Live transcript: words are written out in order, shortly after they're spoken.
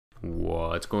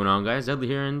What's going on, guys? Dudley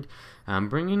here, and I'm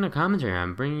bringing a commentary.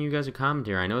 I'm bringing you guys a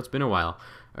commentary. I know it's been a while,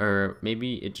 or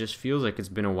maybe it just feels like it's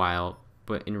been a while,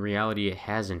 but in reality it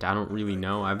hasn't. I don't really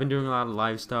know. I've been doing a lot of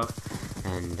live stuff,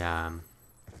 and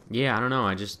yeah, I don't know.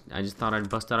 I just thought I'd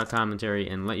bust out a commentary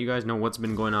and let you guys know what's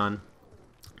been going on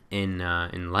in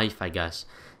life, I guess.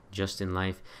 Just in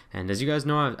life. And as you guys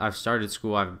know, I've started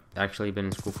school. I've actually been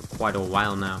in school for quite a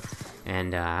while now,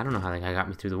 and I don't know how that guy got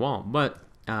me through the wall, but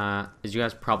as you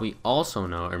guys probably also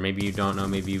know, or maybe you don't know,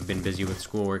 maybe you've been busy with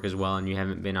schoolwork as well and you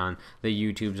haven't been on the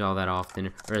YouTubes all that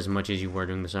often or as much as you were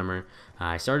during the summer.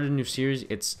 I started a new series.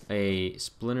 It's a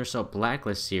Splinter Cell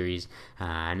Blacklist series.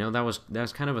 I know that was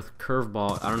kind of a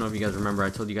curveball. I don't know if you guys remember, I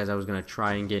told you guys I was going to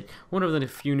try and get one of the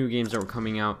few new games that were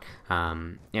coming out,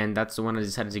 and that's the one I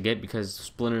decided to get because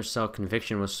Splinter Cell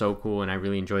Conviction was so cool and I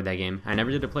really enjoyed that game. I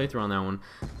never did a playthrough on that one,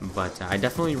 but I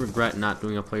definitely regret not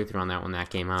doing a playthrough on that when that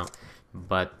came out.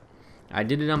 But I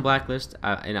did it on Blacklist,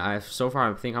 and so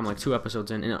far I think I'm like 2 episodes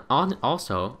in. And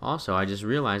also I just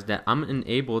realized that I'm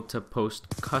enabled to post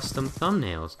custom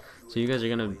thumbnails. So you guys are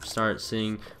gonna start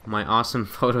seeing my awesome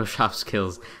Photoshop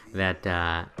skills that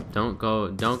don't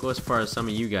go as far as some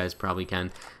of you guys probably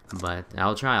can, but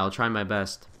I'll try my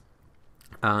best.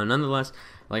 Nonetheless,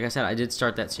 like I said, I did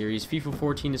start that series. FIFA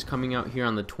 14 is coming out here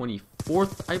on the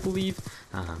 24th, I believe.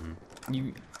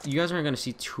 You guys aren't going to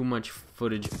see too much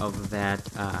footage of that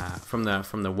from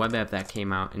the web app that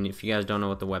came out, and if you guys don't know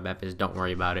what the web app is, don't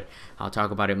worry about it. I'll talk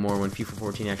about it more when FIFA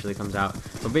 14 actually comes out.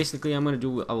 But basically, I'm going to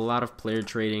do a lot of player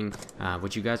trading,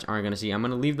 which you guys aren't going to see. I'm going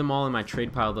to leave them all in my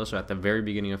trade pile though, so at the very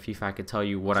beginning of FIFA I could tell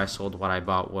you what I sold, what I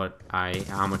bought,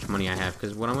 how much money I have,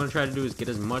 because what I'm going to try to do is get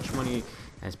as much money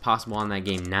as possible on that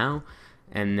game now,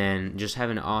 and then just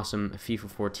have an awesome FIFA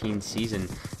 14 season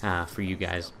for you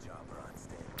guys.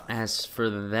 As for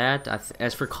that,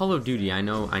 as for Call of Duty, I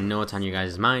know it's on you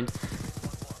guys' mind.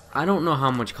 I don't know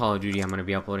how much Call of Duty I'm going to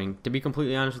be uploading. To be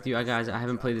completely honest with you guys, I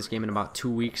haven't played this game in about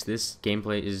 2 weeks. This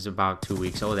gameplay is about 2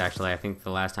 weeks old, actually. I think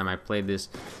the last time I played this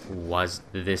was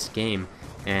this game.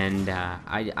 And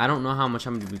I don't know how much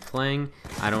I'm going to be playing.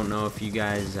 I don't know if you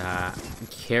guys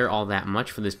care all that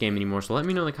much for this game anymore. So let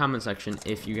me know in the comment section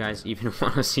if you guys even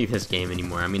want to see this game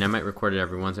anymore. I mean, I might record it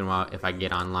every once in a while if I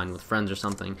get online with friends or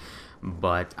something.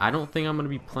 But I don't think I'm going to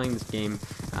be playing this game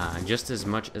just as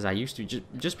much as I used to,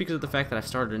 just because of the fact that I've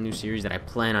started a new series that I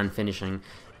plan on finishing,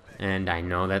 and I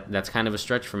know that that's kind of a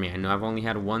stretch for me. I know I've only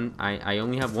had one, I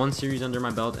only have one series under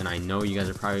my belt, and I know you guys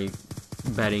are probably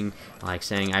betting, like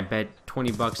saying, I bet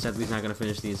 20 bucks Dudley's not going to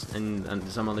finish these, and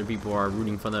some other people are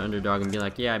rooting for the underdog and be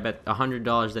like, yeah, I bet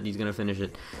 $100 that he's going to finish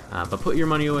it, but put your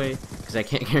money away, because I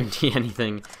can't guarantee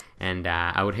anything. And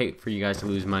I would hate for you guys to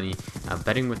lose money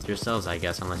betting with yourselves, I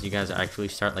guess, unless you guys actually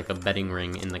start like a betting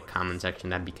ring in the comment section.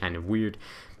 That'd be kind of weird.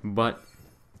 But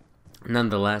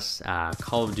nonetheless,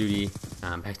 Call of Duty,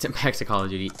 back to Call of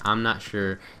Duty, I'm not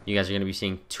sure you guys are going to be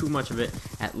seeing too much of it,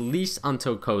 at least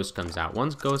until Ghost comes out.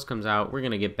 Once Ghost comes out, we're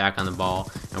going to get back on the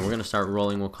ball, and we're going to start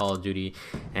rolling with Call of Duty,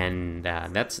 and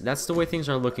that's the way things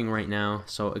are looking right now.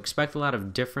 So expect a lot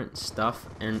of different stuff,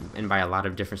 and by a lot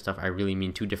of different stuff, I really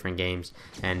mean 2 different games,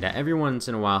 and every once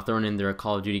in a while throwing in there a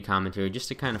Call of Duty commentary just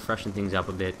to kind of freshen things up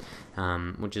a bit,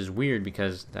 which is weird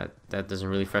because that doesn't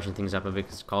really freshen things up a bit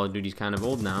because Call of Duty's kind of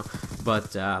old now.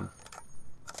 But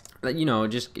you know,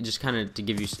 just kind of to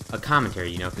give you a commentary,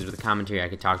 you know, because with the commentary I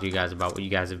could talk to you guys about what you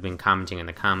guys have been commenting in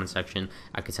the comment section.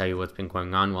 I could tell you what's been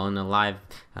going on. Well, in the live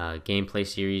gameplay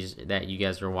series that you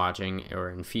guys are watching,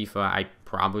 or in FIFA, I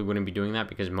probably wouldn't be doing that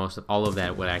because all of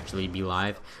that would actually be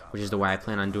live, which is the way I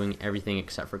plan on doing everything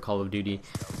except for Call of Duty,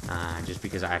 just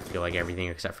because I feel like everything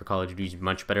except for Call of Duty is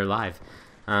much better live.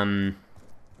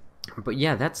 But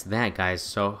yeah, that's that, guys.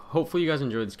 So hopefully you guys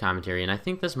enjoyed this commentary, and I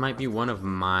think this might be one of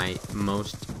my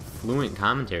most fluent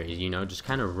commentaries, you know, just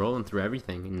kind of rolling through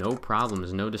everything, no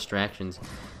problems, no distractions,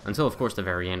 until of course the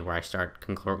very end where I start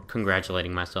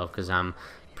congratulating myself because I'm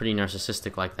pretty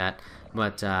narcissistic like that.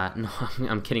 But no,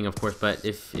 I'm kidding, of course. But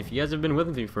if you guys have been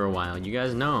with me for a while, you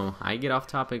guys know I get off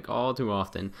topic all too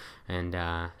often. And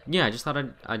yeah, I just thought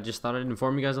I'd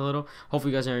inform you guys a little.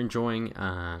 Hopefully you guys are enjoying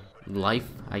life,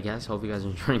 I guess. Hopefully you guys are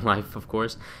enjoying life, of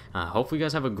course. Hopefully you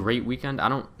guys have a great weekend. I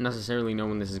don't necessarily know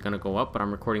when this is gonna go up, but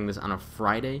I'm recording this on a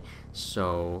Friday.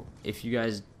 So if you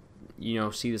guys, you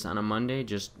know, see this on a Monday,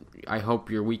 I hope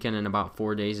your weekend in about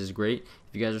 4 days is great.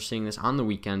 If you guys are seeing this on the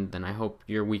weekend, then I hope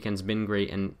your weekend's been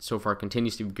great and so far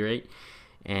continues to be great.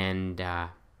 And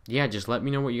yeah, just let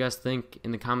me know what you guys think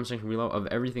in the comment section below of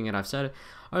everything that I've said.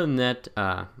 Other than that,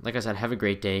 like I said, have a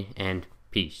great day and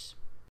peace.